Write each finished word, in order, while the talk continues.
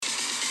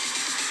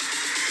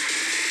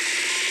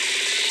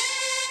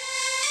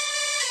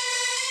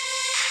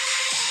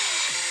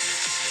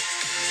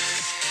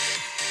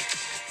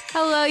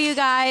Hello, you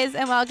guys,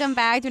 and welcome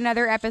back to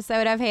another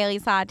episode of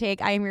Haley's Hot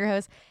Take. I am your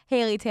host,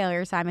 Haley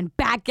Taylor Simon,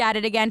 back at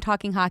it again,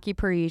 talking hockey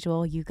per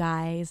usual. You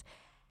guys,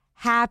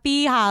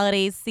 happy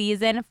holiday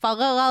season. Fa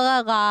la la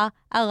la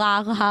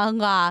la la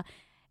la.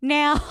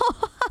 Now,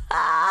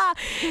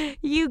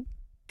 you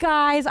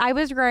guys, I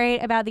was right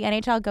about the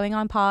NHL going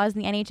on pause.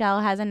 The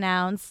NHL has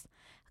announced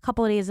a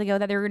couple of days ago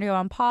that they were going to go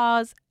on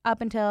pause up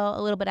until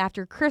a little bit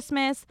after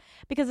Christmas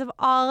because of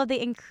all of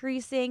the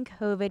increasing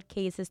COVID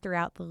cases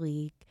throughout the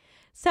league.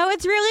 So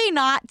it's really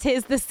not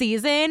 'tis the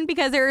season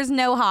because there is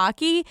no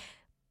hockey.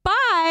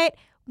 But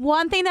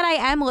one thing that I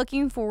am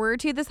looking forward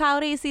to this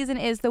holiday season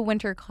is the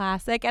Winter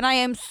Classic, and I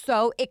am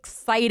so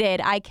excited.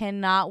 I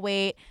cannot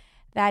wait.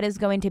 That is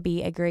going to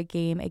be a great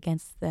game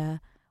against the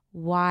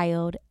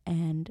Wild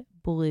and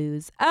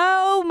Blues.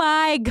 Oh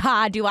my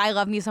God, do I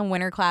love me some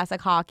Winter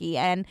Classic hockey.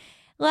 And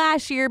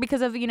last year,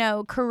 because of,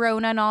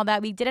 Corona and all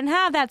that, we didn't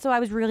have that, so I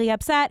was really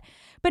upset.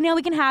 But now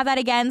we can have that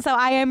again, so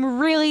I am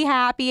really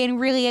happy and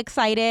really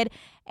excited.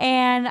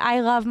 And I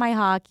love my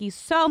hockey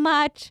so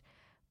much,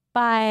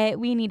 but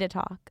we need to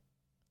talk.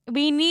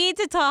 We need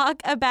to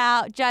talk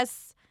about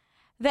just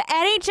the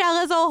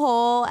NHL as a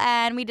whole,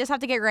 and we just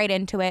have to get right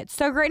into it.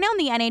 So right now in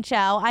the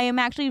NHL, I am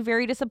actually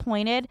very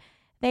disappointed.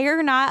 They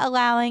are not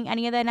allowing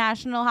any of the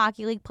National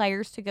Hockey League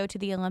players to go to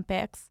the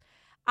Olympics.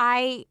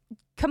 I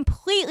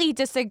completely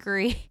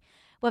disagree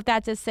with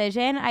that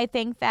decision. I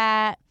think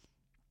that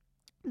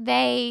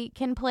they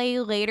can play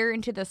later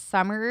into the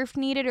summer if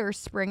needed, or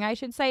spring, I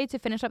should say, to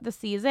finish up the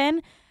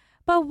season.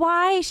 But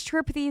why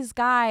strip these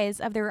guys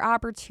of their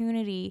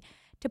opportunity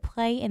to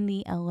play in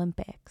the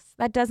Olympics?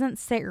 That doesn't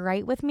sit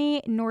right with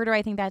me, nor do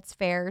I think that's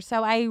fair.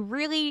 So I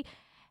really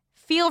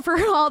feel for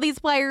all these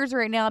players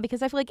right now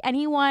because I feel like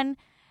anyone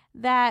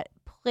that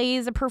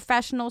plays a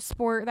professional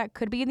sport that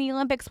could be in the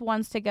Olympics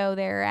wants to go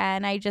there,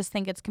 and I just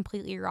think it's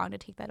completely wrong to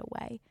take that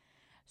away.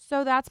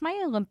 So that's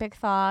my Olympic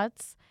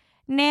thoughts.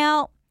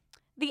 Now,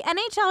 the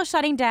NHL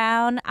shutting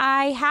down,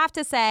 I have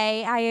to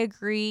say I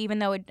agree, even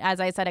though,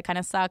 as I said, it kind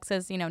of sucks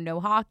as, no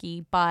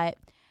hockey, but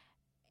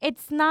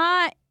it's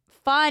not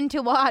fun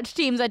to watch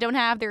teams that don't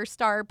have their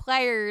star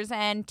players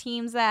and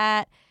teams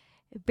that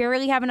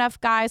barely have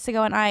enough guys to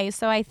go on ice.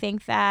 So I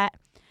think that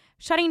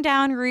shutting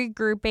down,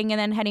 regrouping, and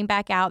then heading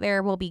back out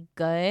there will be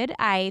good.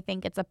 I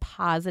think it's a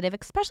positive,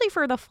 especially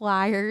for the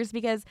Flyers,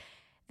 because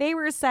they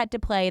were set to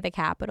play the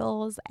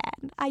Capitals,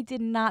 and I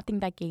did not think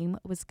that game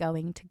was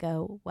going to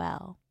go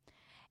well.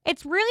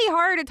 It's really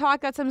hard to talk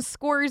about some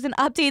scores and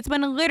updates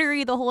when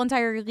literally the whole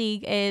entire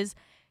league is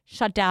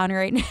shut down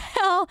right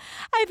now.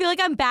 I feel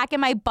like I'm back in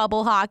my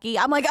bubble hockey.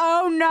 I'm like,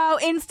 oh no,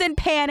 instant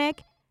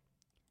panic.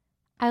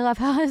 I love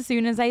how as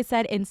soon as I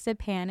said instant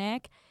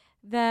panic,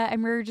 the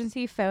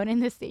emergency phone in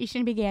the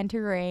station began to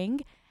ring,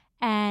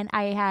 and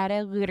I had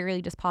to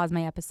literally just pause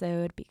my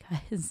episode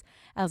because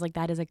I was like,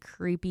 that is a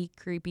creepy,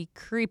 creepy,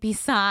 creepy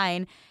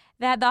sign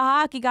that the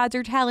hockey gods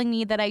are telling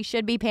me that I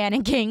should be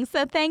panicking.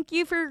 So thank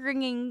you for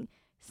ringing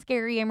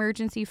scary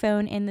emergency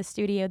phone in the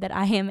studio that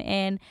I am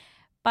in.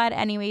 But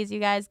anyways,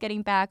 you guys,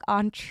 getting back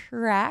on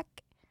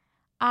track,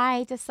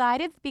 I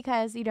decided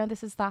because,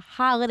 this is the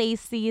holiday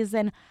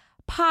season,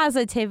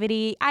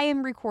 positivity. I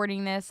am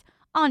recording this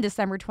on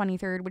December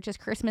 23rd, which is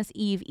Christmas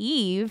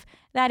Eve.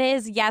 That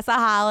is, yes, a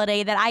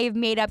holiday that I have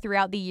made up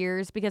throughout the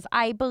years because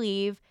I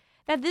believe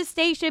that this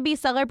day should be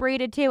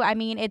celebrated too. I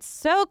mean, it's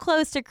so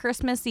close to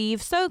Christmas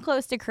Eve, so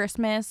close to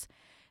Christmas.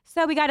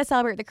 So we got to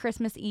celebrate the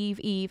Christmas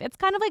Eve. It's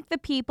kind of like the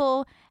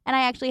people, and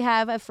I actually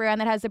have a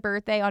friend that has a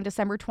birthday on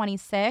December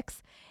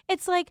 26th.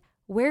 It's like,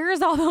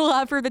 where's all the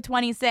love for the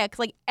 26th?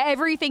 Like,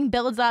 everything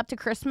builds up to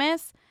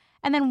Christmas,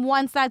 and then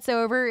once that's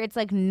over, it's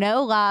like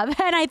no love.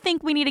 And I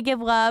think we need to give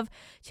love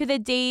to the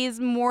days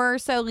more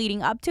so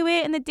leading up to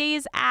it and the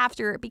days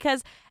after,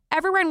 because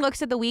everyone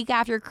looks at the week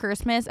after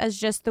Christmas as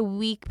just the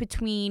week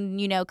between,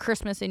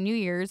 Christmas and New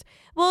Year's.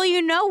 Well,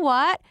 you know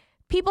what?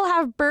 People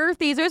have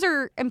birthdays. Those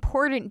are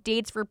important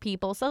dates for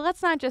people. So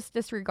let's not just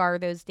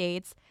disregard those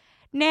dates.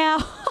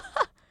 Now,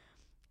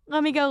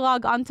 let me go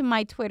log on to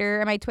my Twitter.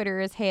 And my Twitter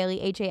is Haley,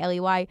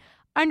 HALEY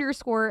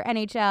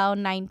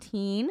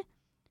 _NHL19.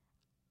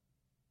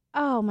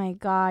 Oh my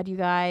God, you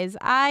guys.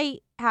 I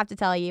have to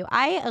tell you,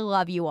 I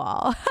love you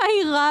all.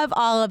 I love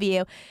all of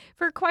you.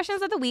 For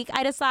questions of the week,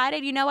 I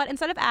decided, you know what?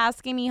 Instead of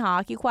asking me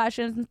hockey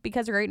questions,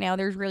 because right now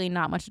there's really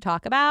not much to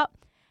talk about,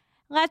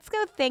 let's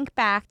go think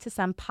back to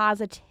some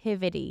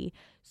positivity.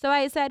 So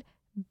I said,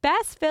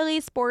 best Philly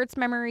sports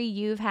memory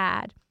you've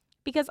had,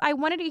 because I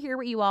wanted to hear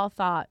what you all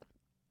thought.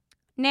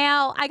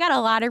 Now, I got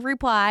a lot of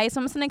replies, so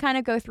I'm just going to kind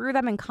of go through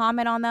them and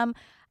comment on them.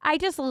 I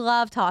just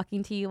love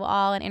talking to you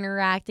all and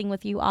interacting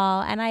with you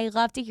all, and I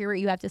love to hear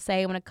what you have to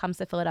say when it comes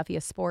to Philadelphia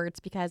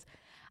sports, because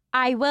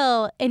I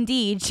will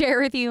indeed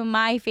share with you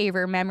my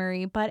favorite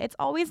memory, but it's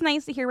always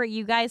nice to hear what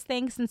you guys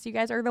think since you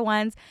guys are the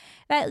ones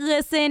that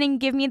listen and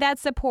give me that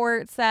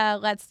support. So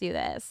let's do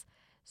this.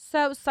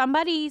 So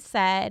somebody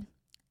said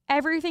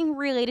everything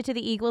related to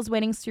the Eagles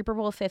winning Super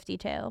Bowl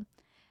 52.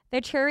 The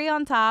cherry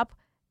on top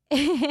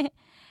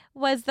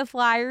was the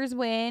Flyers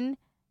win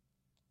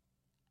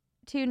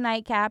to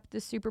nightcap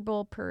the Super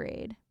Bowl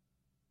parade.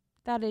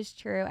 That is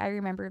true. I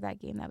remember that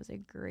game. That was a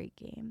great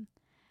game.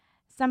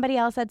 Somebody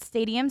else said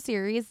Stadium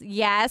Series.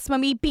 Yes,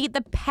 when we beat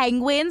the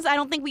Penguins. I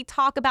don't think we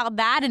talk about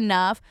that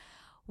enough.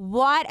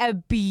 What a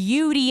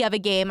beauty of a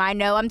game. I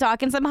know I'm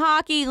talking some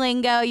hockey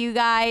lingo, you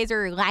guys,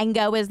 or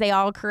lango as they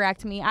all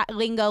correct me.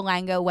 Lingo,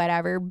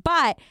 whatever.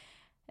 But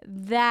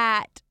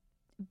that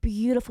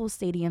beautiful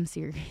Stadium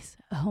Series.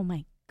 Oh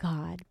my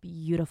God.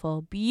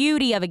 Beautiful.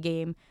 Beauty of a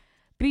game.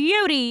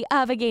 Beauty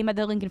of a game at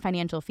the Lincoln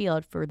Financial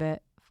Field for the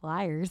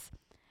Flyers.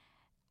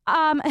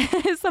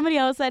 Somebody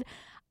else said,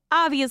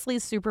 obviously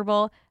Super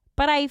Bowl,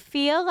 but I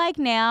feel like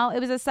now it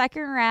was a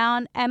second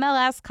round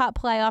MLS Cup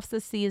playoffs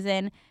this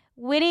season.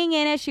 Winning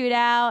in a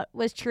shootout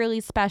was truly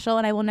special,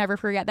 and I will never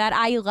forget that.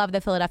 I love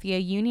the Philadelphia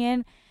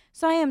Union,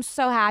 so I am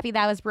so happy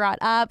that was brought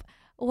up.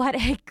 What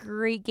a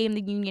great game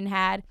the Union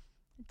had.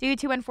 Due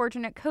to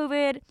unfortunate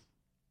COVID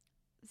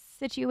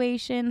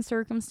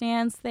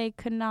circumstance, they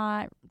could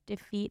not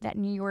defeat that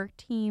New York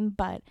team,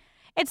 but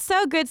it's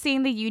so good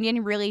seeing the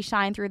Union really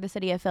shine through the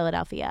city of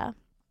Philadelphia.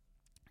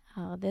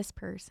 Oh, this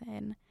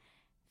person,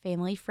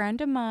 family friend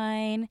of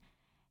mine.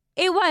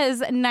 It was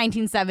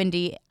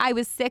 1970. I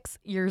was 6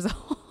 years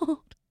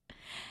old.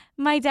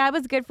 My dad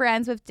was good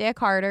friends with Dick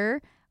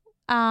Harter,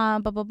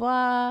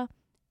 the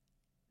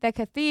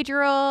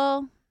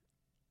Cathedral,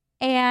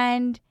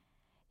 and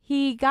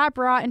he got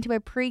brought into a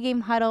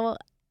pregame huddle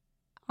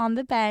on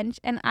the bench,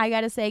 and I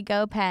got to say,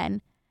 go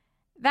Penn.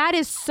 That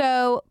is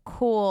so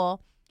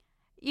cool.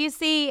 You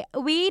see,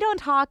 we don't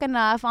talk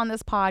enough on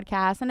this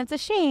podcast, and it's a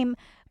shame,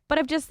 but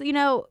of just,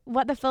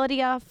 what the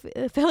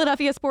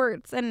Philadelphia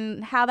sports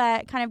and how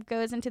that kind of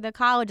goes into the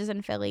colleges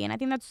in Philly. And I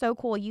think that's so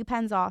cool.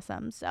 UPenn's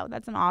awesome. So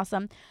that's an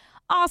awesome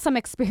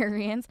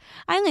experience.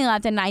 I only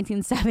left in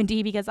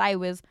 1970 because I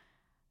was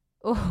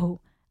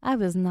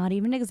not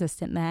even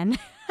existent then.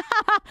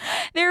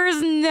 There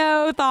was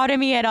no thought of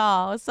me at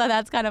all. So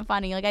that's kind of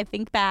funny. Like, I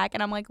think back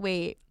and I'm like,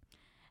 wait,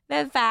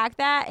 the fact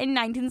that in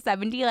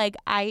 1970,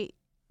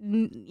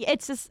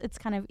 it's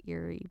kind of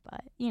eerie,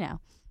 but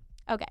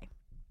okay.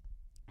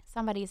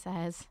 Somebody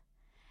says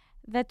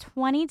the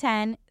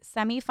 2010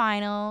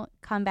 semifinal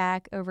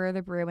comeback over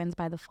the Bruins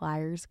by the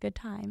Flyers. Good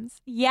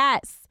times.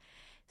 Yes,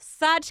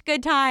 such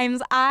good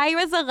times. I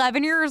was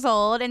 11 years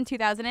old in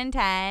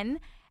 2010,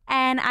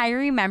 and I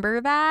remember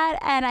that,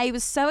 and I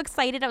was so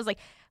excited. I was like,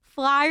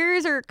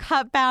 Flyers are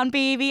cup bound,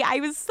 baby. I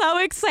was so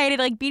excited.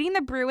 Like, beating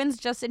the Bruins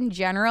just in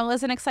general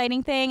is an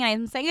exciting thing.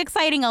 I'm saying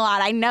exciting a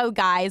lot, I know,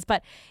 guys,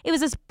 but it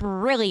was just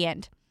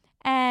brilliant.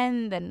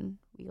 And then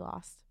we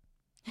lost.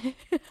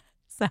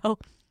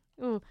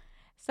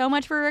 So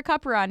much for a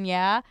cup run,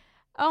 yeah?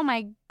 Oh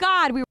my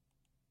God.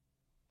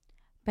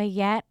 But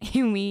yet,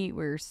 we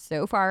were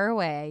so far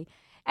away.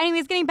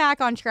 Anyways, getting back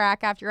on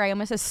track after I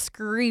almost just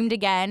screamed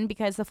again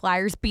because the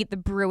Flyers beat the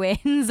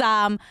Bruins.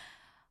 I'm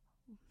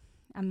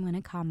going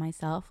to calm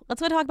myself.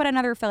 Let's go talk about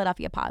another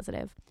Philadelphia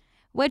positive,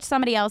 which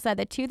somebody else said,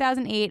 the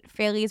 2008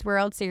 Phillies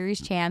World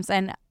Series champs.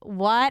 And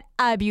what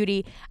a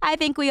beauty. I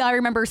think we all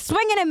remember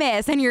swing and a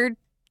miss. And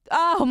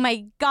oh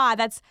my God,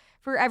 that's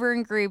forever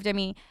engraved in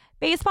me.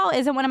 Baseball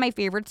isn't one of my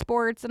favorite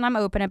sports, and I'm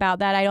open about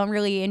that. I don't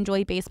really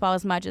enjoy baseball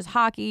as much as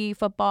hockey,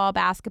 football,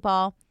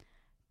 basketball.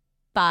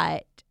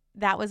 But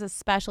that was a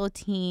special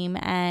team,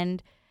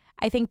 and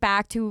I think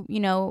back to,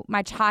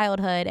 my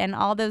childhood and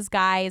all those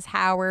guys,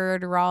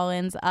 Howard,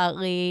 Rollins,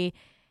 Utley,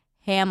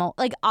 Hamill,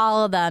 like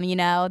all of them,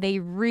 they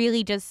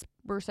really just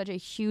were such a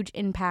huge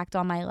impact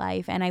on my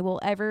life, and I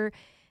will ever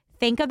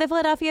think of the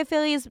Philadelphia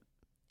Phillies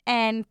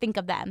and think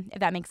of them, if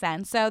that makes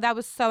sense. So that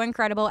was so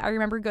incredible. I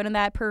remember going to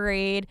that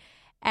parade,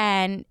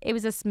 and it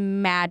was just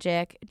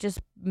magic.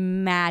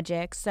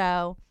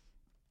 So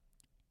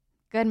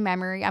good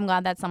memory. I'm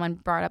glad that someone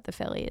brought up the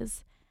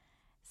Phillies.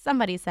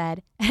 Somebody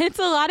said, it's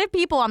a lot of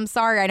people. I'm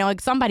sorry. I know,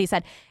 somebody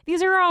said,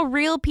 these are all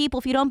real people.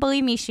 If you don't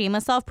believe me,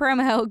 shameless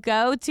self-promo,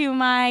 go to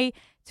my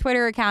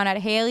Twitter account at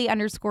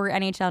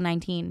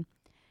Haley_NHL19.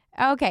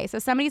 Okay, so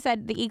somebody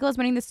said the Eagles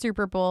winning the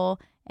Super Bowl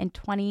in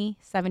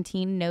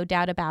 2017, no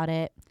doubt about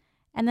it.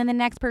 And then the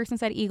next person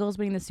said Eagles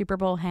winning the Super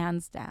Bowl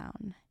hands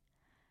down.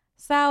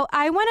 So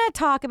I want to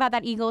talk about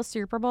that Eagles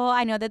Super Bowl.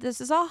 I know that this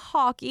is a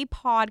hockey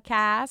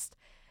podcast,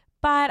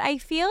 but I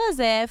feel as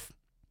if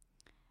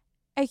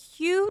a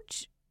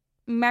huge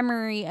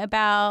memory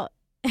about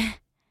the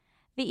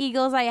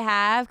Eagles I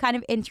have kind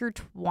of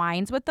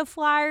intertwines with the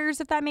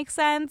Flyers, if that makes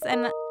sense.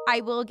 And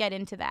I will get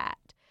into that.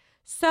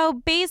 So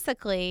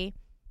basically,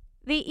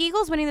 the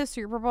Eagles winning the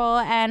Super Bowl,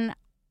 and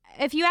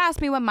if you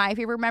ask me what my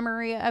favorite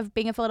memory of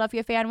being a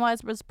Philadelphia fan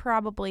was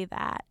probably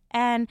that.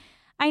 And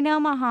I know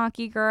I'm a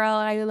hockey girl,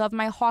 and I love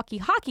my hockey.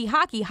 Hi,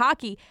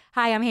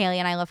 I'm Haley,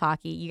 and I love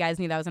hockey. You guys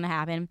knew that was going to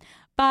happen.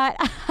 But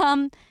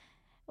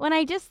when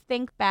I just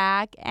think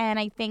back, and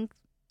I think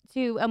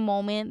to a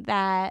moment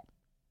that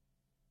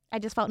I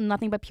just felt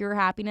nothing but pure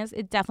happiness,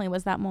 it definitely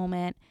was that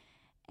moment.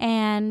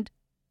 And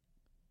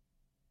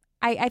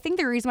I think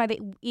the reason why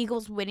the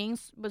Eagles winning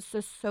was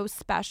so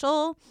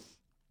special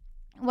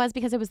was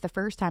because it was the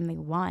first time they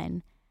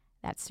won.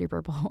 that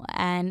Super Bowl.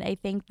 And I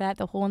think that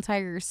the whole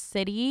entire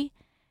city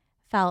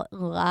felt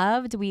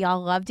loved. We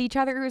all loved each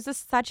other. It was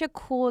just such a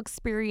cool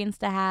experience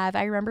to have.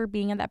 I remember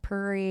being at that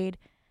parade,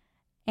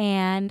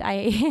 and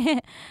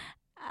I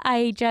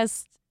I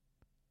just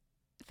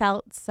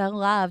felt so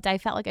loved. I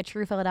felt like a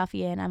true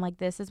Philadelphian. I'm like,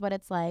 this is what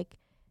it's like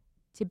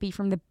to be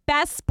from the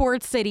best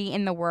sports city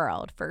in the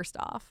world, first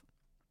off.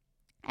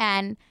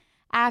 And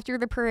after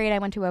the parade, I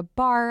went to a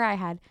bar. I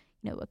had,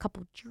 a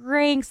couple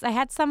drinks. I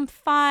had some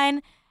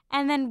fun.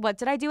 And then what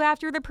did I do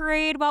after the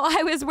parade while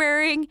I was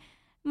wearing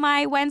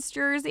my Wentz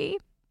jersey?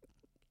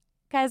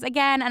 Because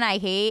again, and I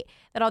hate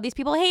that all these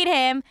people hate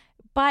him,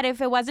 but if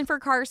it wasn't for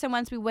Carson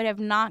Wentz, we would have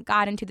not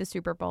gotten to the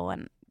Super Bowl.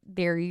 And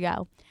there you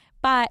go.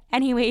 But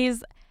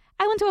anyways,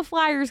 I went to a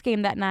Flyers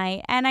game that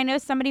night, and I know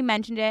somebody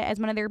mentioned it as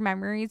one of their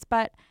memories,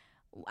 but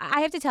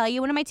I have to tell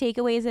you, one of my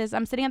takeaways is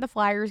I'm sitting at the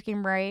Flyers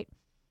game, right?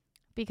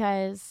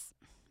 Because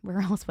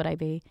where else would I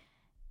be?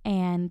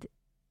 And,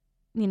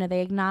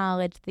 they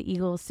acknowledged the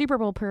Eagles Super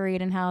Bowl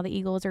parade and how the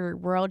Eagles are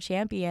world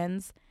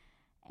champions,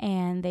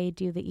 and they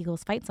do the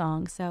Eagles fight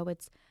song. So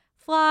it's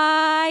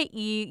fly,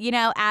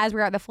 as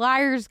we're at the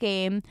Flyers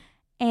game,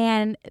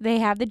 and they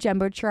have the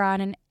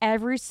Jumbotron, and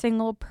every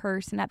single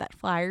person at that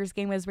Flyers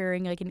game was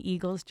wearing like an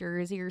Eagles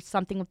jersey or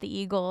something with the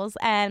Eagles.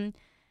 And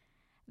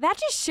that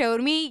just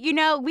showed me,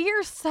 we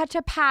are such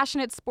a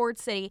passionate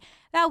sports city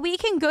that we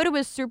can go to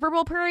a Super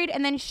Bowl parade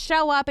and then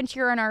show up and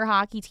cheer on our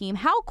hockey team.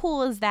 How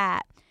cool is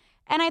that?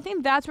 And I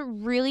think that's what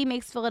really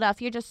makes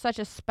Philadelphia just such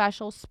a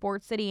special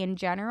sports city in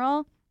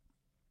general,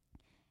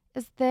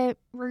 is the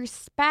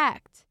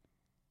respect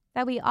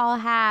that we all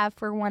have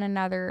for one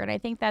another. And I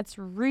think that's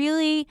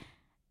really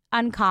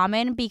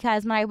uncommon,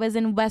 because when I was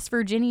in West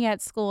Virginia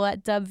at school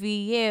at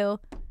WVU,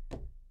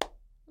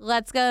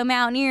 let's go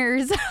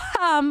Mountaineers,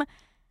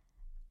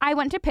 I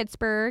went to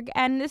Pittsburgh,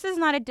 and this is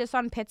not a diss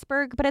on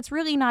Pittsburgh, but it's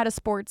really not a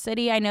sports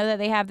city. I know that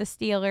they have the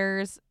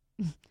Steelers,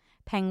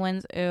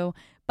 Penguins,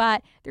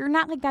 but they're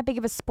not like that big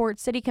of a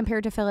sports city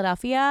compared to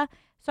Philadelphia.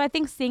 So I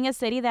think seeing a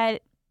city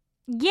that,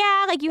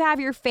 you have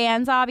your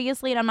fans,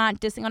 obviously, and I'm not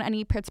dissing on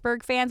any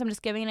Pittsburgh fans, I'm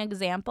just giving an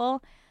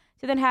example.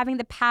 So then having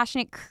the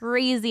passionate,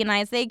 crazy, and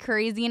I say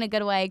crazy in a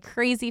good way,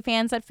 crazy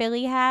fans that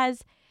Philly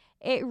has,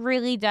 it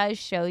really does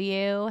show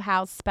you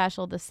how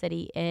special the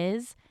city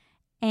is.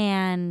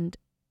 And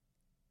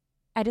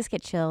I just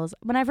get chills.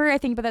 Whenever I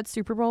think about that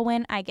Super Bowl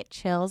win, I get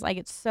chills. I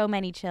get so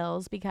many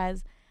chills,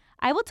 because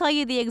I will tell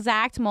you the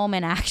exact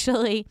moment,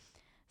 actually.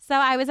 So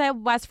I was at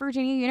West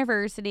Virginia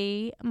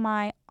University,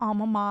 my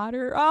alma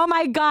mater. Oh,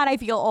 my God, I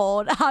feel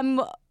old.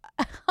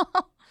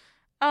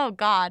 Oh,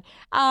 God.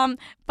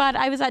 But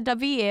I was at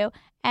WU,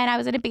 and I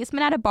was in a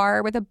basement at a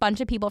bar with a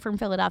bunch of people from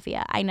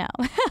Philadelphia. I know.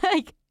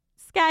 Like,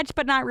 sketch,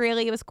 but not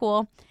really. It was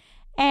cool.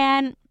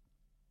 And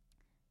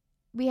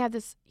we had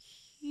this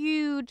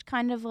huge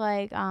kind of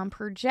like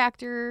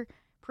projector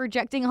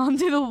projecting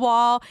onto the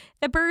wall,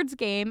 the Birds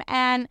game.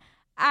 And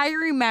I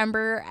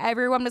remember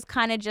everyone was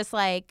kind of just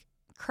like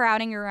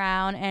crowding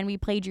around, and we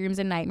played Dreams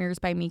and Nightmares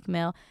by Meek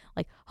Mill.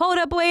 Like, hold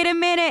up, wait a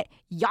minute.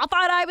 Y'all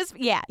thought I was,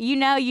 you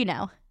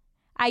know.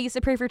 I used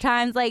to pray for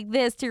times like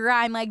this to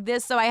rhyme like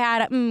this, so I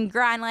had to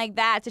grind like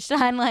that to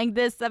shine like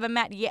this.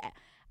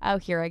 Oh,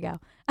 here I go.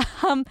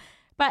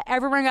 But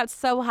everyone got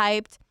so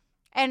hyped.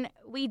 And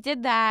we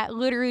did that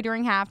literally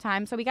during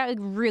halftime. So we got like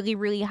really,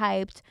 really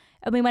hyped.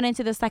 And we went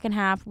into the second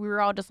half. We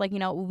were all just like,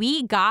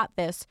 we got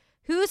this.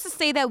 Who's to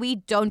say that we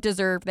don't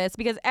deserve this?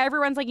 Because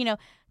everyone's like,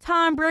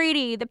 Tom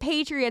Brady, the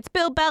Patriots,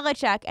 Bill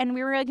Belichick. And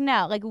we were like,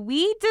 no, like,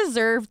 we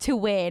deserve to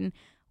win.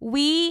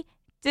 We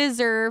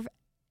deserve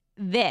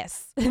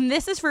this. And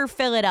this is for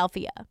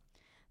Philadelphia.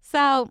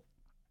 So,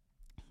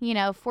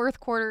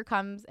 fourth quarter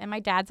comes, and my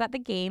dad's at the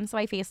game. So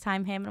I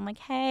FaceTime him, and I'm like,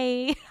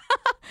 hey.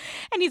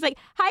 And he's like,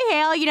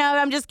 hi, Hale.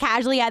 I'm just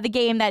casually at the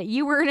game that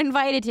you weren't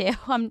invited to.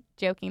 I'm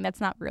joking. That's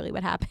not really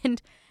what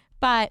happened.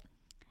 But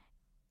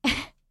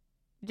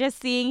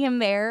just seeing him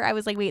there, I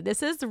was like, wait,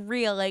 this is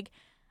real. Like,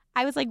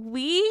 I was like,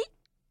 we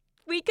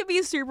could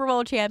be Super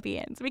Bowl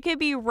champions. We could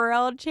be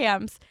world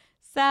champs.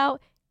 So,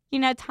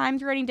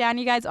 time's running down.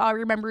 You guys all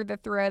remember the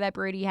throw that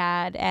Brady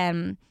had.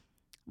 And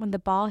when the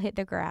ball hit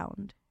the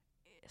ground,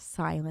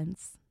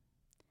 silence.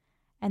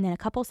 And then a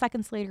couple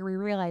seconds later, we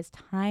realized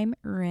time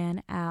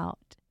ran out.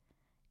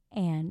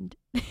 And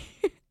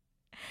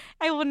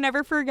I will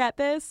never forget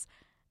this.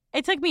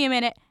 It took me a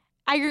minute.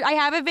 I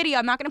have a video.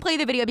 I'm not going to play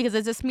the video because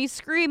it's just me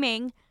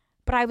screaming.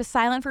 But I was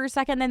silent for a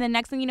second. Then the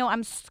next thing you know,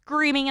 I'm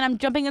screaming and I'm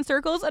jumping in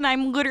circles. And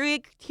I'm literally,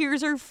 like,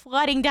 tears are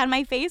flooding down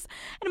my face.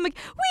 And I'm like,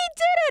 we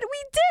did it. We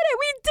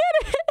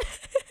did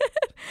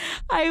it.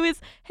 I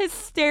was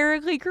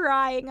hysterically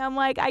crying. I'm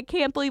like, I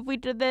can't believe we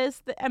did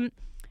this.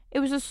 It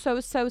was just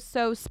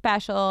so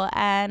special.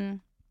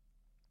 And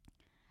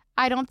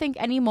I don't think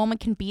any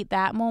moment can beat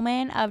that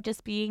moment of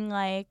just being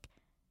like,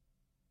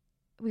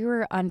 we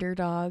were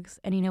underdogs.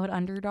 And you know what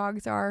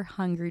underdogs are?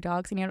 Hungry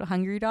dogs. And you know what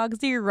hungry dogs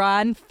do?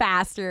 Run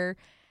faster.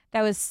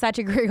 That was such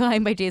a great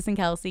line by Jason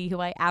Kelsey,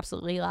 who I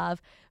absolutely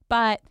love.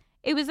 But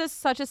it was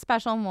just such a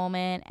special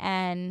moment.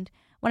 And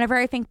whenever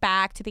I think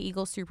back to the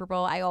Eagles Super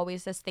Bowl, I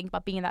always just think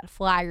about being in that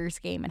Flyers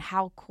game and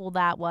how cool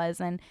that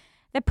was. And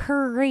the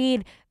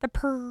parade,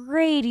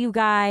 you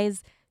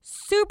guys,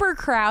 super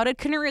crowded.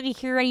 Couldn't really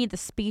hear any of the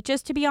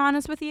speeches, to be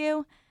honest with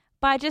you.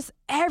 But just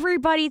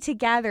everybody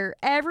together,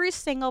 every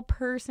single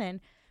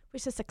person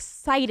was just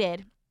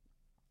excited.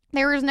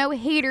 There was no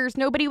haters.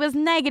 Nobody was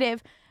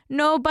negative.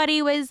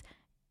 Nobody was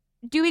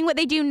doing what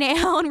they do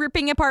now and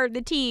ripping apart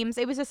the teams.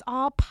 It was just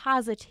all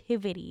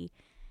positivity.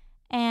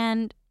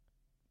 And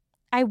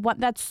I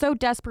want that so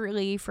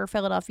desperately for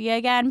Philadelphia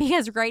again,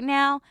 because right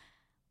now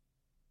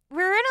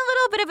we're in a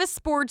little bit of a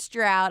sports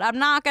drought. I'm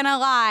not going to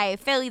lie.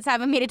 Phillies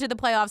haven't made it to the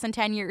playoffs in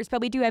 10 years, but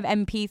we do have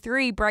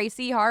MP3,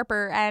 Brycey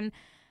Harper, and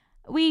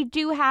we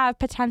do have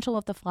potential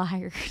of the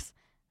Flyers.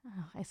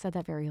 Oh, I said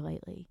that very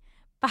lightly.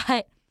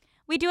 But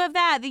we do have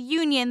that. The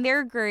Union,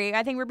 they're great.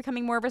 I think we're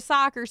becoming more of a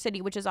soccer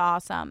city, which is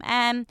awesome.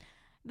 And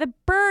the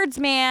Birds,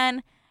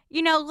 man,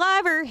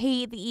 love or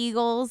hate the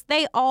Eagles,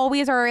 they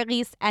always are at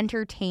least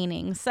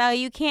entertaining. So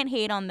you can't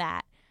hate on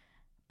that.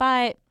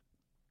 But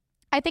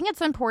I think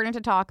it's important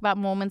to talk about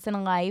moments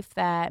in life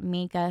that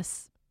make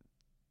us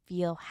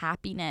feel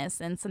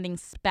happiness and something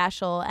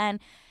special. And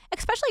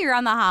especially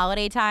around the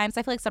holiday times,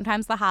 I feel like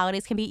sometimes the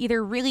holidays can be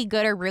either really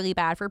good or really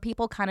bad for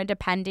people, kind of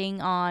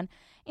depending on,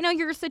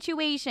 your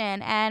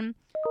situation. And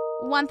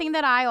one thing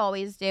that I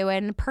always do,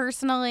 and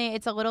personally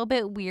it's a little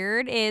bit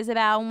weird, is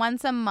about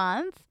once a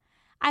month,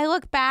 I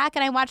look back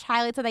and I watch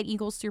highlights of that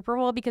Eagles Super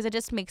Bowl because it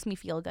just makes me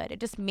feel good. It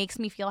just makes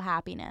me feel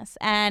happiness.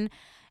 And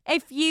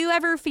if you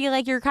ever feel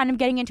like you're kind of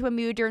getting into a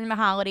mood during the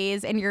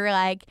holidays and you're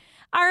like,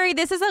 all right,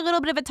 this is a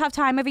little bit of a tough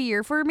time of a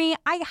year for me,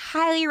 I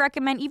highly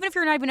recommend, even if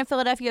you're not even a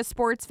Philadelphia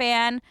sports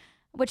fan,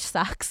 which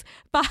sucks,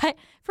 but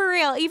for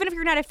real, even if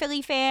you're not a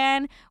Philly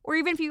fan, or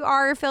even if you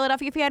are a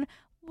Philadelphia fan,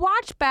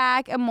 watch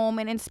back a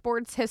moment in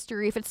sports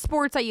history, if it's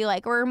sports that you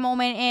like, or a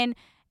moment in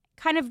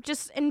kind of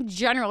just in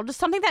general, just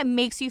something that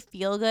makes you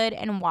feel good,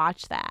 and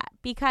watch that.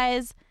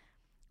 Because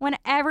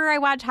whenever I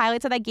watch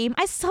highlights of that game,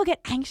 I still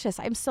get anxious.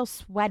 I'm still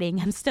sweating.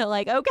 I'm still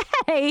like,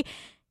 okay,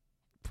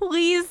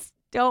 please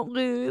don't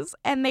lose.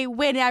 And they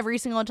win every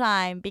single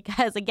time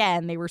because,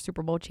 again, they were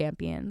Super Bowl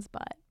champions.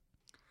 But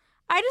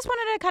I just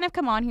wanted to kind of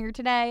come on here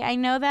today. I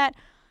know that,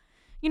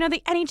 the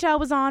NHL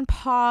was on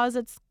pause.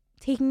 It's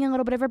taking a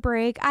little bit of a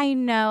break. I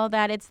know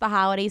that it's the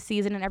holiday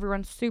season and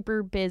everyone's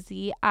super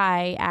busy.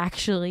 I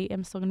actually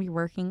am still going to be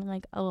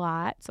working a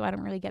lot, so I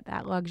don't really get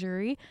that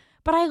luxury.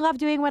 But I love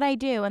doing what I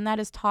do, and that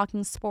is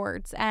talking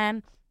sports.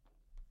 And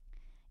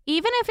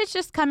even if it's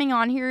just coming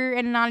on here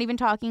and not even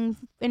talking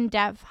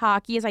in-depth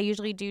hockey as I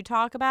usually do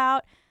talk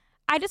about,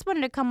 I just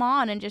wanted to come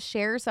on and just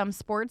share some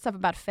sports stuff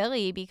about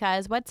Philly,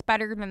 because what's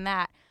better than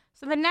that?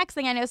 So the next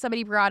thing I know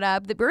somebody brought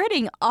up, that we're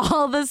hitting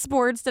all the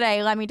sports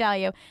today, let me tell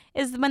you,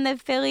 is when the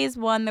Phillies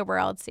won the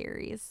World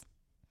Series.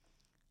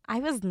 I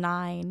was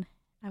 9.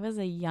 I was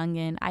a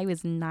youngin'. I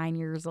was 9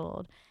 years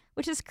old,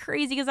 which is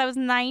crazy because I was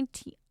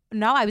 19.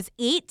 No, I was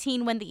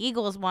 18 when the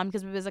Eagles won,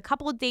 because it was a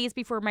couple of days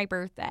before my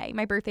birthday.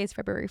 My birthday is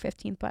February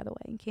 15th, by the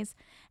way, in case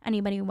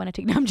anybody want to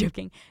take. No, I'm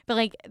joking.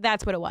 But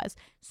that's what it was.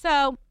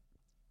 So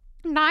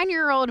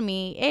 9-year-old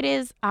me, it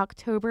is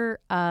October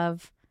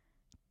of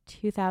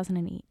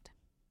 2008.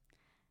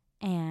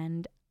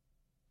 And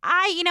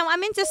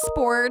I'm into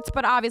sports,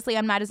 but obviously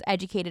I'm not as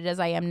educated as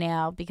I am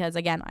now because,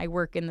 again, I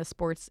work in the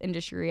sports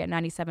industry at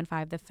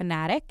 97.5 The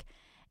Fanatic.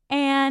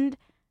 And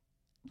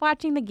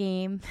watching the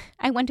game,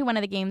 I went to one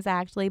of the games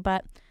actually,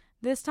 but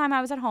this time I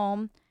was at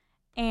home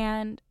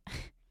and,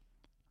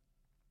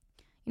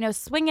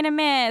 swing and a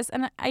miss.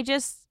 And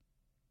that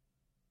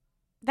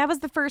was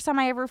the first time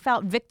I ever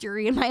felt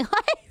victory in my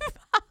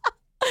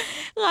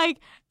life.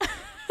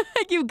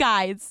 You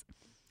guys.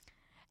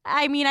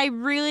 I mean, I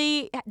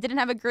really didn't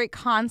have a great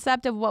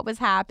concept of what was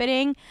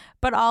happening,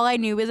 but all I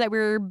knew was that we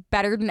were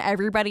better than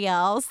everybody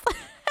else.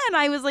 And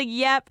I was like,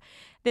 yep,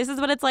 this is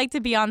what it's like to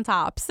be on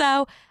top.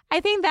 So I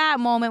think that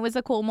moment was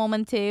a cool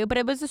moment too, but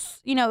it was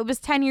just, it was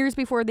 10 years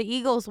before the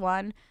Eagles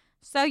won.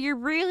 So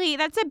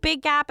that's a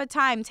big gap of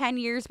time, 10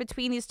 years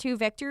between these two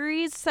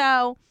victories.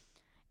 So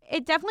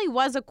it definitely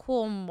was a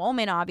cool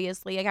moment,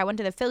 obviously. I went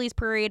to the Phillies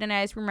parade, and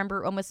I just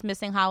remember almost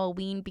missing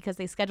Halloween because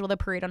they scheduled a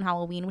parade on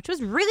Halloween, which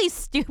was really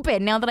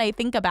stupid now that I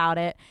think about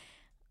it.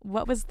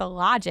 What was the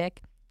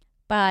logic?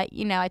 But,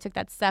 I took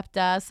that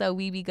SEPTA, so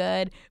we be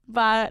good.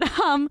 But,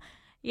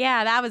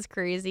 yeah, that was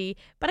crazy.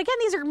 But again,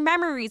 these are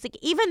memories.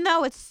 Even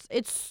though it's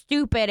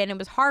stupid and it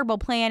was horrible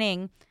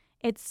planning,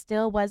 it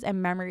still was a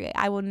memory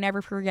I will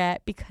never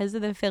forget because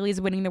of the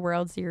Phillies winning the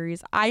World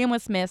Series. I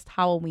almost missed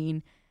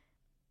Halloween.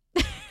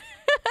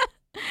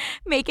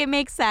 Make it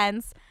make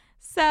sense.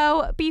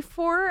 So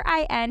before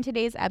I end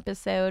today's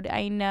episode,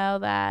 I know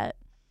that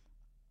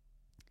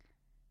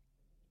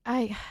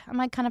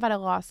I'm kind of at a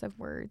loss of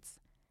words.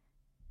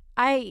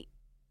 I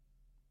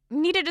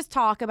need to just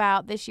talk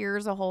about this year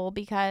as a whole,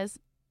 because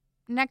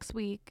next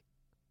week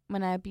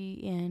when I be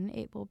in,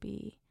 it will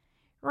be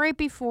right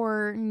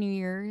before New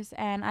Year's,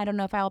 and I don't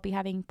know if I'll be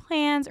having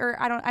plans, or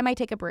I might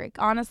take a break,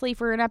 honestly,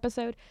 for an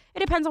episode.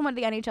 It depends on what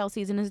the NHL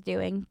season is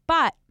doing.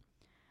 But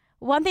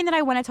One thing that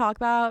I want to talk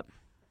about,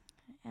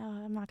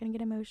 I'm not going to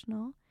get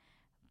emotional,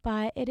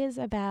 but it is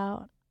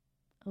about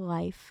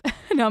life.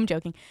 No, I'm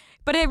joking.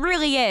 But it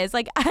really is.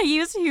 Like, I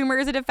use humor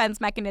as a defense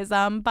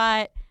mechanism.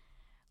 But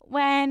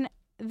when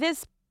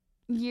this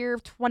year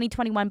of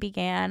 2021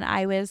 began,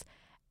 I was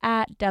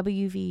at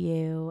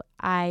WVU.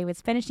 I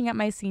was finishing up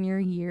my senior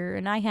year,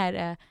 and I had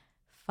a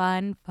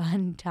fun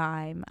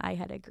time. I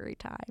had a great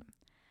time.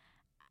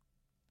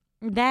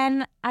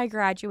 Then I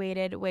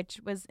graduated,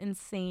 which was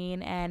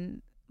insane.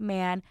 And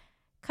man,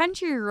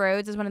 Country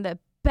Roads is one of the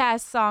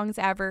best songs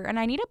ever. And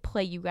I need to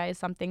play you guys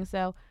something.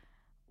 So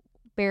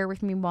bear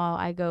with me while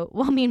I go.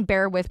 Well, I mean,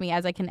 bear with me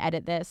as I can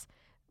edit this.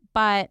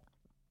 But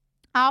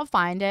I'll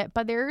find it.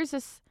 But there's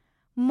this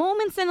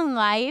moments in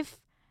life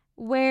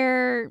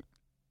where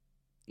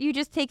you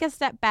just take a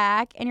step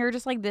back and you're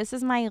just like, this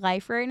is my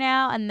life right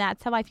now. And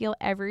that's how I feel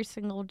every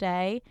single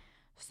day.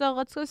 So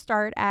let's go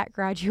start at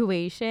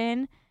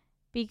graduation,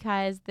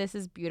 because this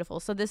is beautiful.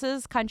 So this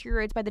is Country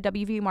Roads by the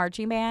WVU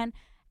Marching Band,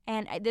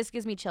 and this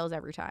gives me chills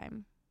every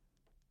time.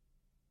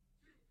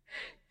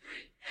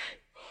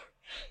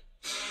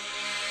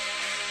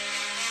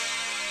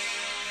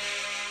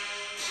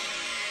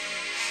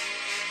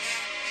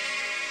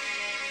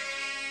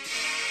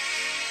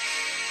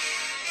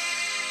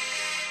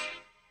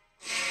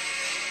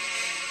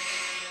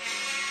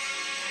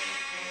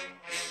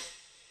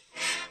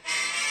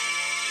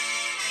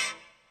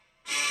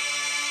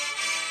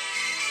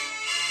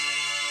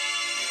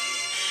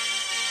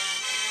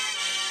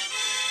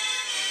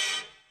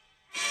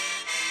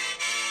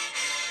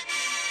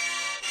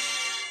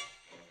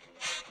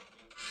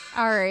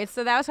 All right,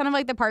 so that was kind of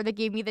like the part that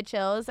gave me the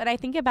chills. And I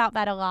think about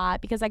that a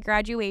lot because at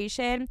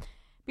graduation,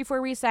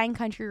 before we sang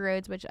Country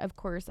Roads, which of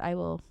course I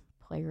will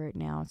play right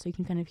now so you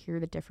can kind of hear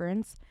the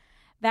difference,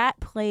 that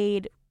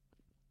played,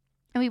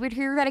 and we would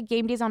hear that at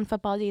game days on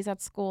football days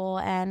at school,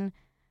 and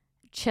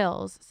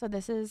chills. So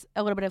this is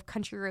a little bit of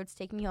Country Roads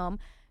Take Me Home.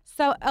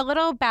 So a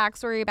little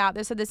backstory about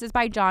this. So this is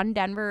by John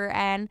Denver,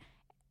 and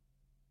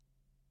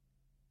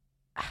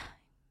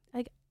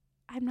like,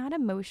 I'm not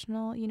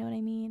emotional, you know what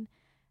I mean?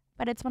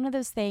 But it's one of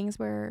those things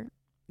where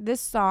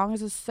this song is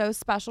just so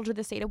special to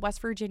the state of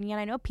West Virginia. And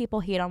I know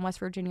people hate on West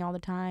Virginia all the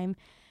time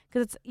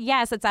because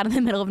it's out in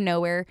the middle of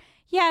nowhere.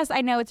 Yes,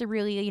 I know it's a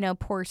really,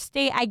 poor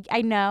state.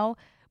 I know,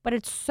 but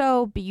it's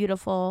so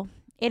beautiful.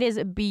 It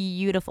is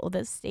beautiful,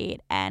 this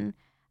state. And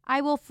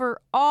I will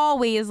for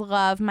always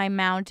love my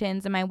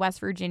mountains and my West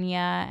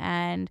Virginia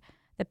and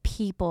the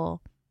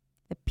people.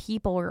 The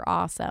people are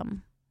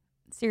awesome.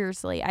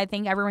 Seriously, I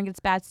think everyone gets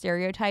bad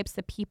stereotypes.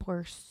 The people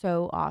are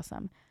so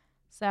awesome.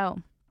 So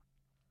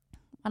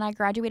when I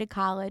graduated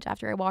college,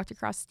 after I walked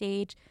across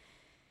stage,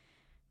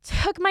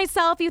 took my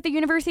selfie with the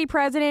university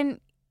president,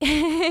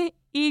 E.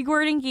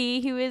 Gordon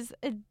Gee, who is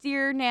a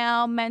dear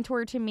now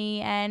mentor to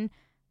me and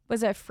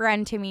was a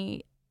friend to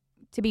me,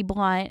 to be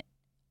blunt.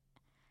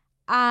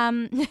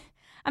 I'm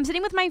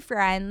sitting with my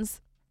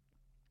friends,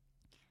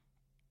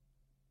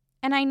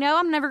 and I know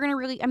I'm never going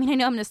to I know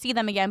I'm going to see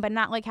them again, but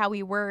not like how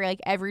we were like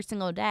every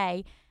single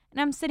day.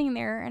 And I'm sitting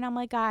there and I'm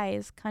like,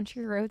 guys,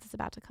 Country Roads is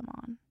about to come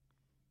on.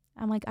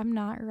 I'm like, I'm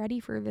not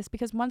ready for this,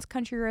 because once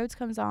Country Roads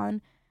comes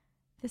on,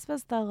 this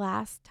was the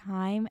last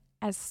time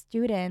as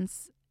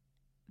students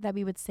that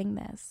we would sing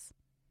this.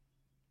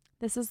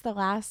 This is the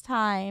last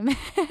time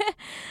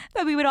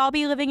that we would all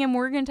be living in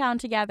Morgantown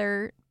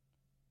together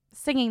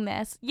singing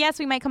this. Yes,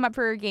 we might come up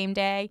for a game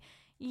day.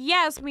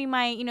 Yes, we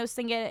might,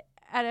 sing it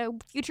at a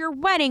future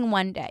wedding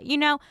one day,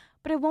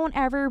 but it won't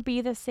ever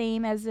be the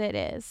same as it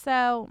is.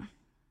 So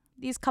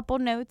these couple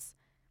notes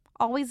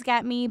always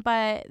get me,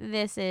 but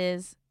this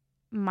is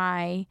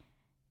my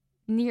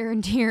near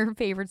and dear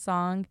favorite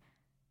song,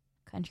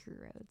 Country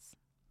Roads.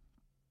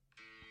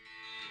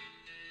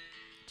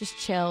 Just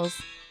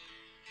chills.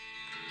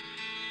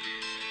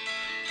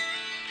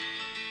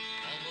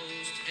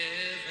 Almost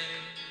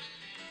heaven,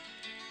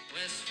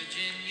 West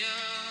Virginia,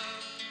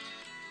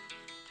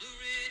 Blue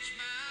Ridge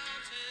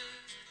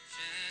Mountains,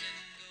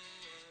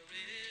 Shenandoah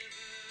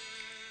River.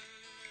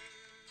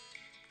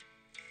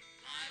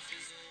 Life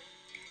is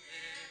old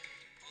there,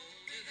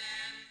 older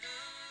than the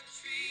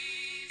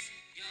trees,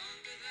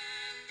 younger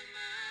than the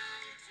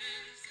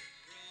mountains,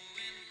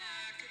 growing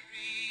like a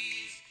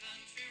breeze.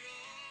 Country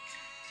roads,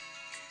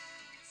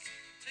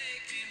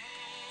 take me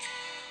home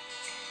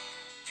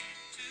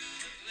to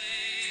the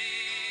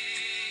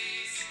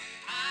place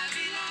I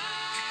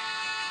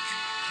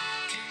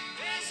belong.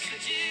 West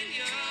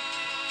Virginia,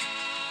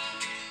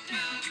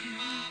 Mountain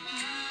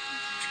Mama,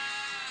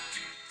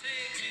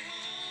 take me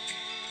home.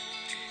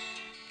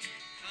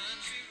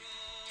 Country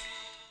road.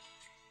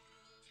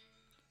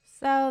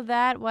 So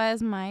that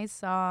was my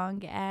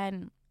song,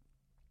 and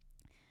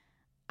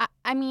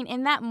I mean,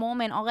 in that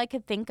moment, all I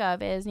could think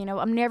of is,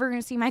 I'm never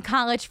going to see my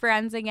college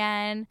friends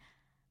again.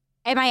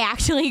 Am I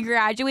actually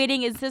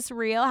graduating? Is this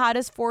real? How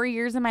does 4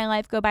 years of my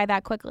life go by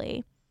that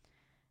quickly?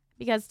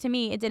 Because to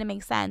me, it didn't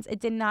make sense. It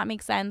did not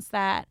make sense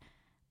that,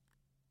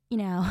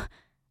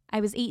 I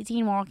was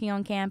 18 walking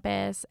on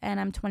campus and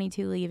I'm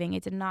 22 leaving.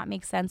 It did not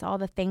make sense. All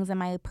the things in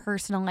my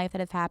personal life that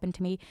have happened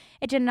to me,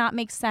 it did not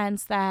make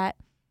sense that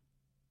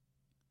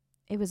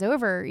it was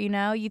over.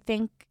 You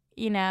think,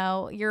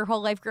 your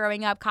whole life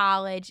growing up,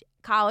 college,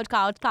 you go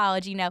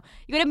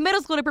to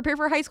middle school to prepare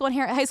for high school, and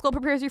high school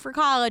prepares you for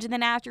college. And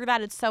then after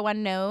that, it's so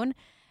unknown.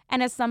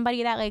 And as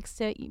somebody that likes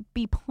to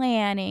be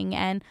planning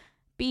and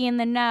be in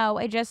the know,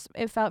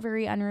 it felt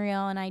very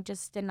unreal. And I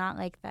just did not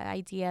like the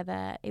idea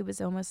that it was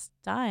almost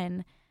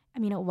done. I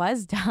mean, it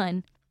was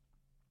done.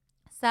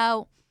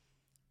 So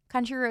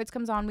Country Roads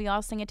comes on. We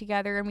all sing it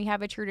together, and we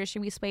have a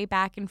tradition. We sway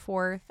back and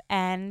forth,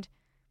 and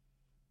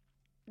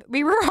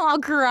we were all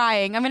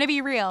crying. I'm going to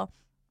be real.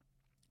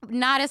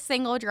 Not a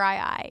single dry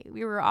eye.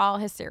 We were all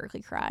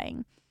hysterically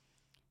crying.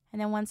 And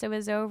then once it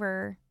was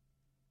over,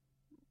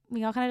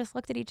 we all kind of just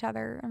looked at each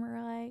other, and we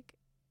were like,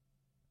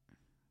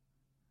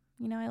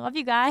 I love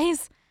you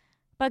guys,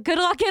 but good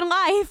luck in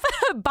life.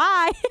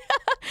 Bye.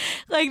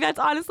 That's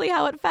honestly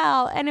how it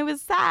felt. And it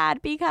was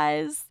sad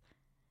because,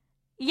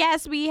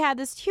 yes, we had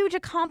this huge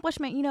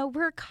accomplishment.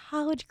 We're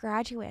college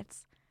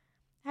graduates.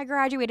 I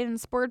graduated in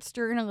sports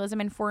journalism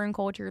and foreign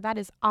culture. That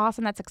is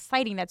awesome. That's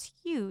exciting. That's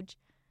huge.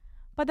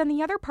 But then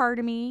the other part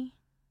of me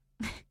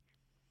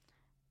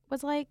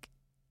was like,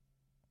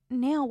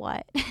 now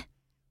what?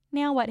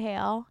 Now what,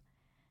 Hale?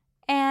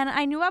 And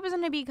I knew I was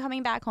going to be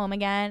coming back home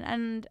again.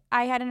 And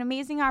I had an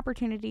amazing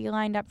opportunity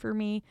lined up for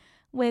me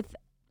with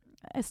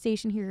a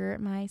station here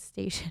at my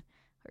station,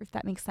 or if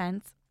that makes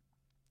sense.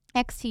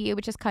 XTU,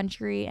 which is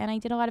country. And I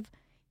did a lot of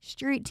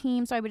street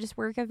teams, so I would just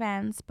work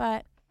events.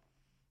 But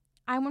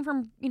I went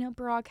from,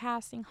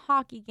 broadcasting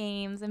hockey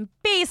games and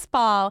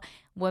baseball,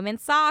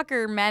 women's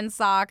soccer, men's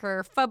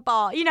soccer,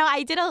 football.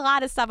 I did a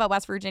lot of stuff at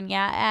West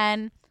Virginia,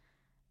 and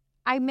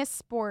I miss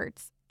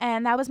sports.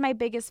 And that was my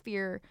biggest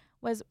fear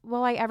was,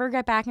 will I ever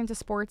get back into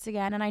sports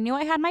again? And I knew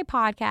I had my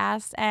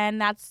podcast,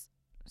 and that's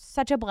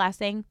such a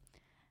blessing.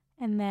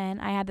 And then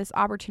I had this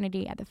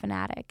opportunity at the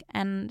Fanatic,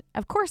 and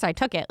of course I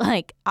took it,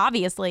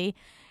 obviously.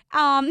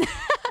 But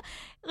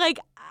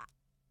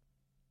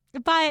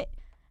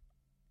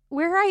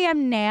where I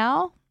am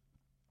now,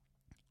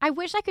 I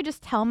wish I could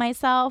just tell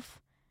myself,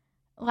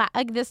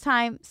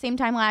 same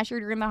time last year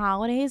during the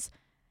holidays,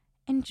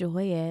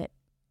 enjoy it.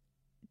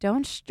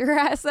 Don't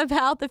stress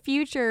about the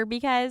future,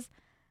 because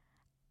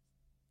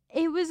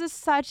it was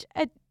such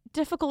a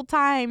difficult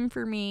time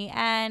for me.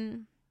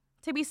 And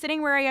to be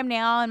sitting where I am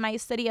now in my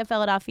city of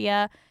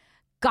Philadelphia,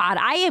 God,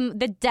 I am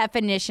the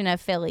definition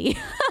of Philly.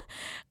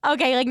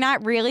 Okay,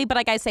 not really,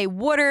 but I say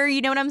water,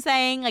 you know what I'm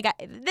saying?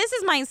 This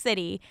is my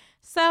city.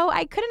 So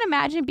I couldn't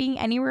imagine being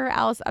anywhere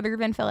else other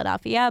than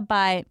Philadelphia,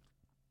 but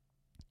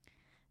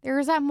there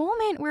was that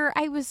moment where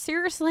I was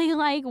seriously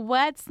like,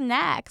 what's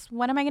next?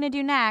 What am I going to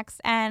do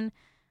next? And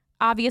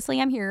obviously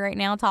I'm here right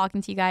now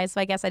talking to you guys,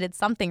 so I guess I did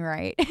something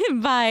right.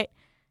 But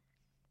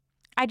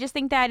I just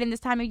think that in this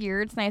time of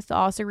year, it's nice to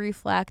also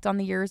reflect on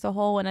the year as a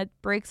whole, and it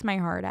breaks my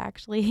heart,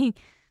 actually,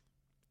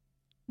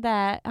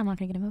 that I'm not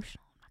going to get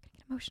emotional.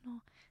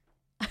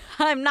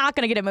 I'm not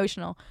going to get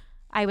emotional.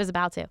 I was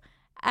about to.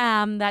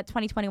 That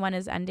 2021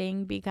 is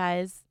ending,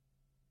 because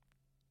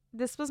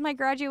this was my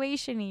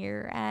graduation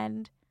year.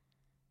 And,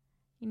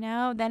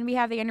 then we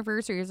have the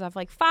anniversaries of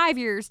 5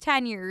 years,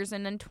 10 years,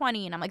 and then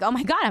 20. And I'm like, oh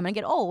my God, I'm going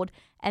to get old.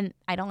 And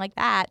I don't like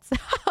that.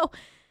 So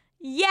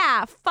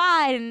yeah,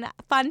 fun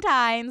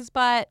times.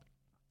 But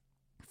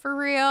for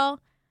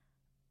real,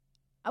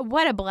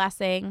 what a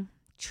blessing.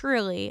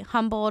 Truly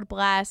humbled,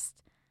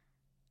 blessed.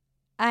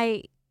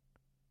 I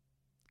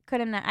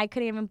couldn't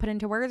even put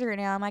into words right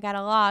now. I'm at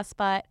a loss,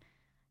 but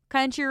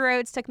Country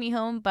Roads took me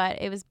home,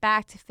 but it was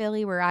back to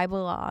Philly where I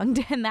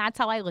belonged, and that's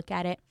how I look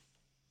at it.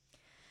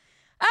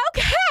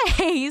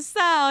 Okay, so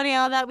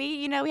now that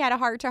we had a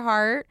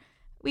heart-to-heart,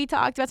 we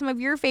talked about some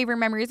of your favorite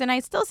memories, and I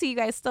still see you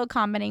guys still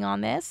commenting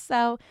on this,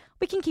 so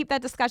we can keep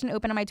that discussion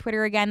open on my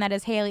Twitter again. That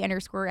is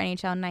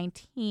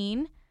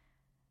Haley_NHL19.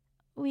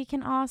 We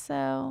can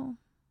also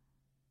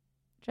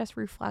just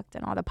reflect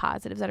on all the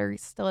positives that are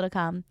still to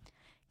come,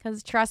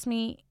 because trust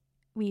me,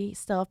 we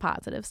still have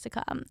positives to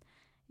come.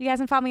 You guys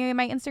can follow me on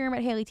my Instagram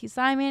at Haley T.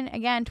 Simon.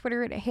 Again,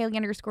 Twitter at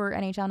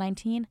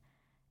Haley_NHL19.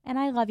 And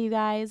I love you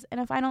guys. And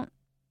if I don't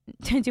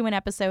do an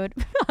episode,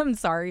 I'm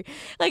sorry.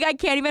 I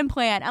can't even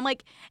plan. I'm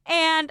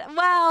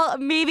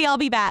maybe I'll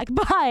be back.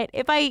 But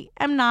if I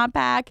am not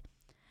back,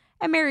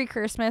 a Merry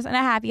Christmas and a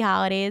Happy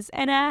Holidays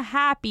and a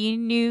Happy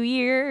New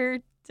Year.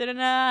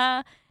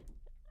 Da-da-da.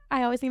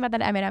 I always think about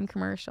that M&M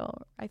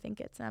commercial. I think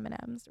it's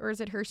M&M's. Or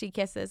is it Hershey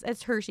Kisses?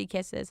 It's Hershey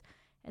Kisses.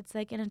 It's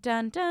in a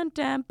dun, dun,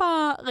 dun,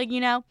 ba.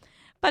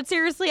 But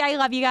seriously, I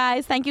love you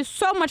guys. Thank you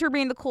so much for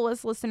being the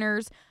coolest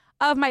listeners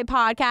of my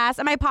podcast.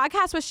 And my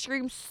podcast was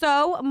streamed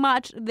so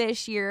much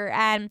this year.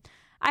 And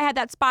I had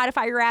that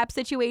Spotify rap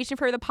situation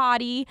for the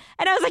potty.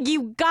 And I was like,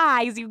 you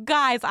guys,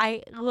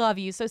 I love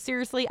you. So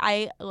seriously,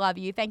 I love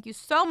you. Thank you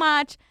so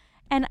much.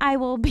 And I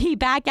will be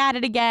back at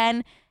it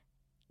again.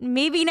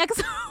 Maybe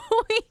next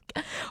week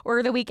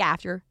or the week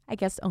after. I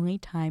guess only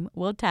time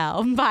will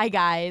tell. Bye,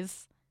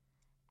 guys.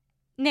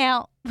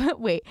 Now,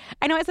 wait,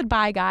 I know I said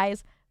bye,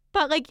 guys,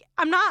 but like,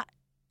 I'm not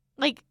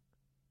like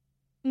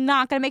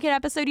not gonna make an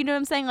episode. You know what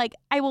I'm saying? Like,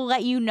 I will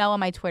let you know on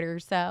my Twitter.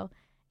 So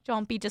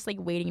don't be just like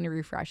waiting and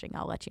refreshing.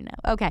 I'll let you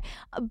know. Okay,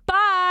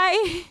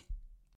 bye.